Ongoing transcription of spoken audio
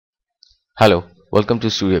Hello, welcome to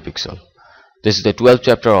Studio Pixel. This is the 12th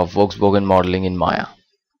chapter of Volkswagen modeling in Maya.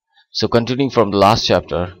 So continuing from the last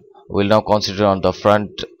chapter, we'll now consider on the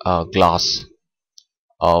front glass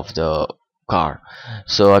of the car.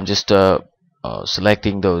 So I'm just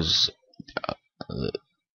selecting those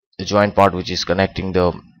the joint part which is connecting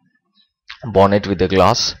the bonnet with the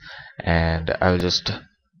glass, and I'll just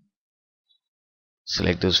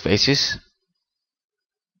select those faces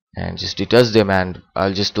and just detach them, and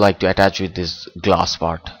I'll just like to attach with this glass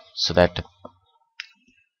part so that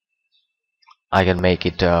I can make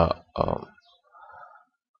it I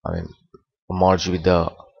mean merge with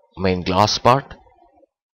the main glass part.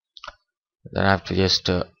 Then I have to just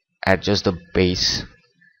adjust the base,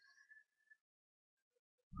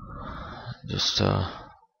 just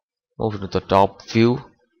move to the top view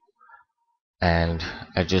and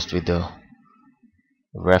adjust with the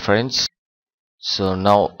reference. So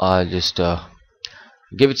now I'll just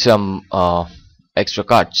give it some extra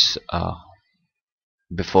cuts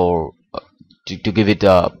before to give it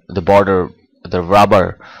the border, the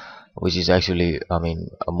rubber, which is actually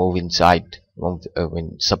move inside,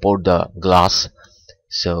 support the glass.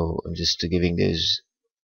 So I'm just giving these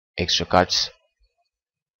extra cuts.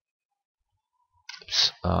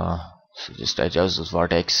 So just adjust this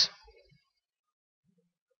vertex,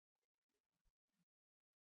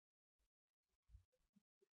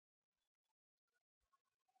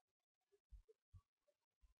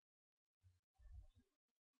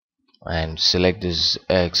 and select these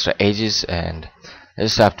extra edges, and I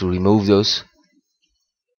just have to remove those.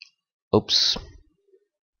 Oops,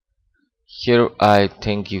 here I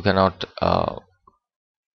think you cannot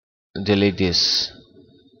delete this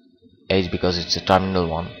edge because it's a terminal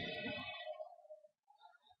one,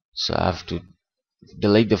 so I have to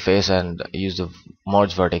delete the face and use the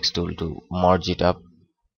merge vertex tool to merge it up.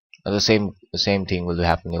 The same thing will be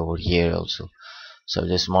happening over here also, so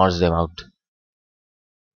just merge them out.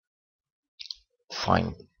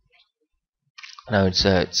 Fine. Now it's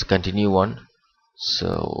a continue one,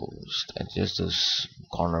 so just adjust this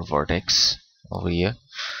corner vertex over here.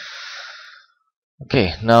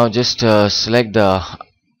 Okay, now just select the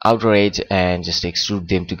outer edge and just extrude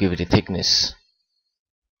them to give it a thickness.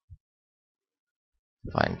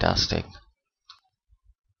 Fantastic.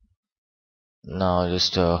 Now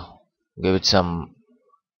just give it some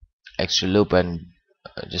extra loop and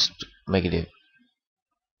just make it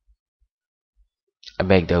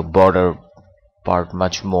make the border part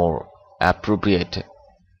much more appropriate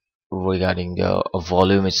regarding the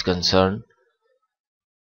volume is concerned.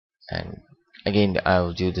 And again I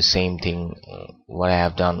will do the same thing what I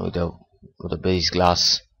have done with the base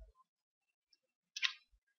glass.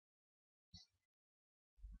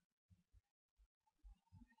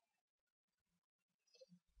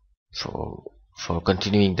 For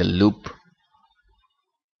continuing the loop,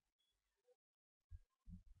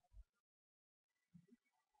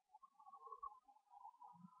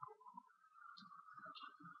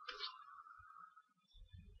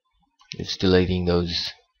 it's deleting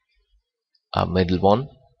those middle one.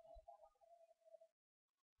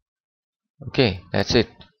 Okay, that's it.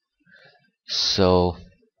 So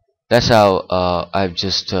that's how I've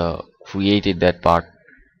just created that part.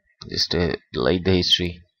 Just delete the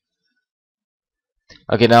history.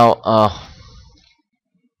 Okay, now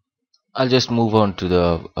I'll just move on to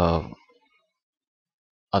the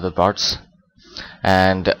other parts,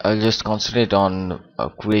 and I'll just concentrate on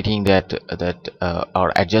creating that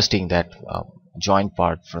or adjusting that joint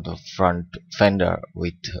part for the front fender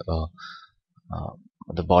with uh,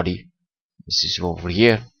 the body. This is over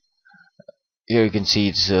here. Here you can see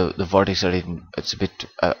it's the vertex are it's a bit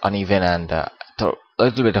uneven and a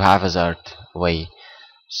little bit of haphazard way.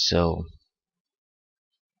 So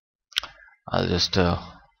I'll just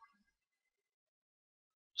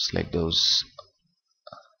select those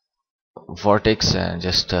vertex and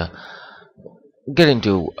just get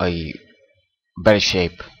into a better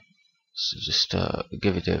shape. So just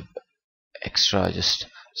give it a extra just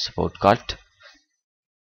support cut,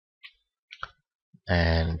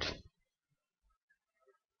 and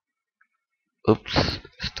oops,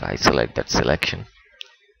 just I select that selection.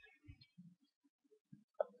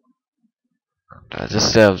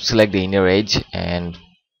 Just select the inner edge and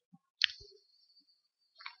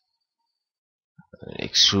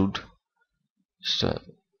extrude. Just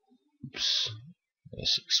oops,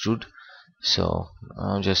 yes, extrude. So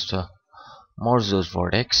just merge those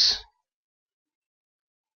vertex,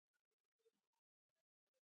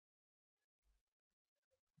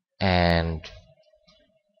 and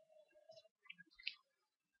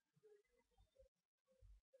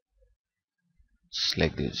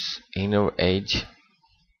select this inner edge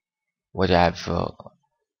what I have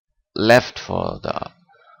left for the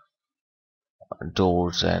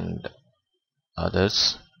doors and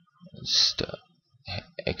others. Just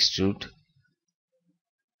extrude.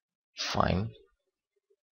 Fine.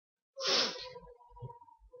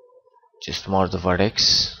 Just mark the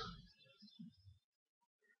vertex.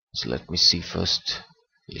 So let me see first.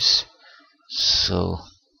 Yes. So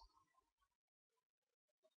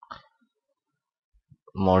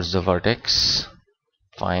merge the vertex.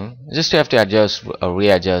 Fine. Just have to adjust,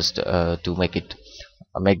 readjust to make it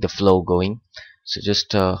make the flow going. So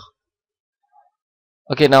just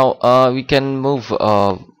okay. Now we can move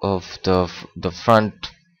of the front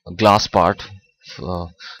glass part.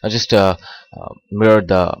 I just mirror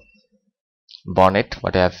the bonnet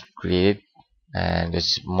what I have created, and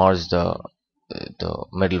just merge the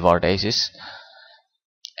middle vertices,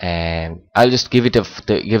 and I'll just give it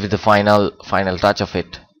give it the final touch of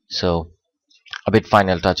it. So a bit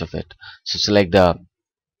final touch of it. So select the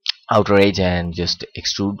outer edge and just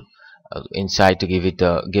extrude inside to give it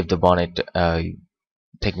give the bonnet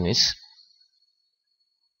thickness.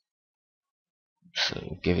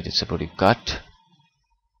 So give it a supportive cut.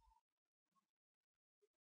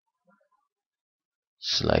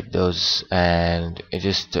 Select those and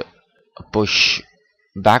just push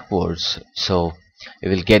backwards, so you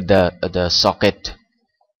will get the socket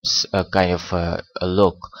kind of a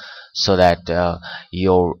look, so that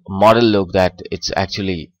your model look that it's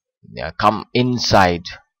actually come inside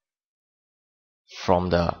from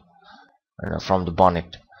the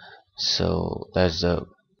bonnet. So that's the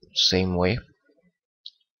same way.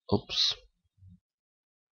 Oops.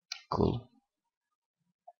 Cool.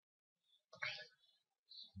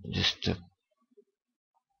 Just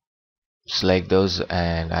select those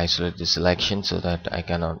and isolate the selection so that I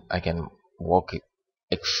can work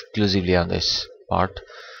exclusively on this part.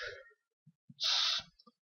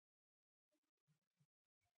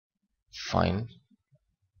 Fine.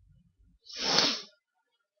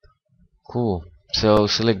 Cool. So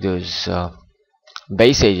select those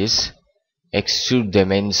base edges, extrude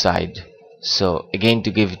them inside, so again to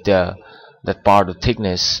give the that part of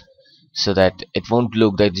thickness, so that it won't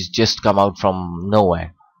look that it's just come out from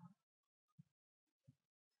nowhere.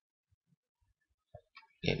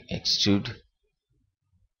 Again, extrude.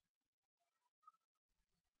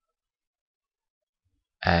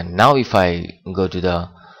 And now if I go to the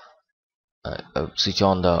switch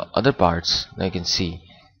on the other parts, now you can see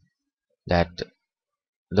that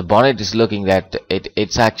the bonnet is looking that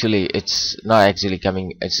it's not actually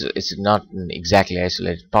coming, it's not an exactly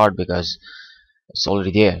isolated part because it's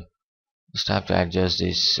already there. Just have to adjust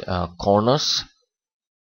these corners.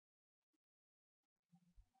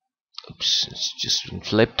 Oops, it's just been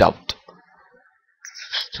flipped out.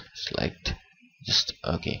 Select, just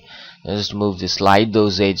okay. Now just move this, slide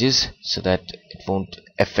those edges so that it won't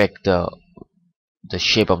affect the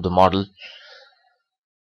shape of the model.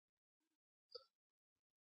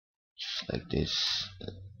 Just like this.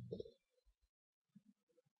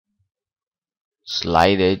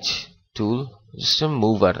 Slide edge tool, just to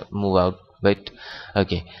move out a bit.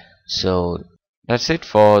 Okay, so that's it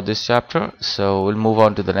for this chapter, so we'll move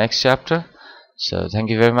on to the next chapter. So thank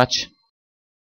you very much.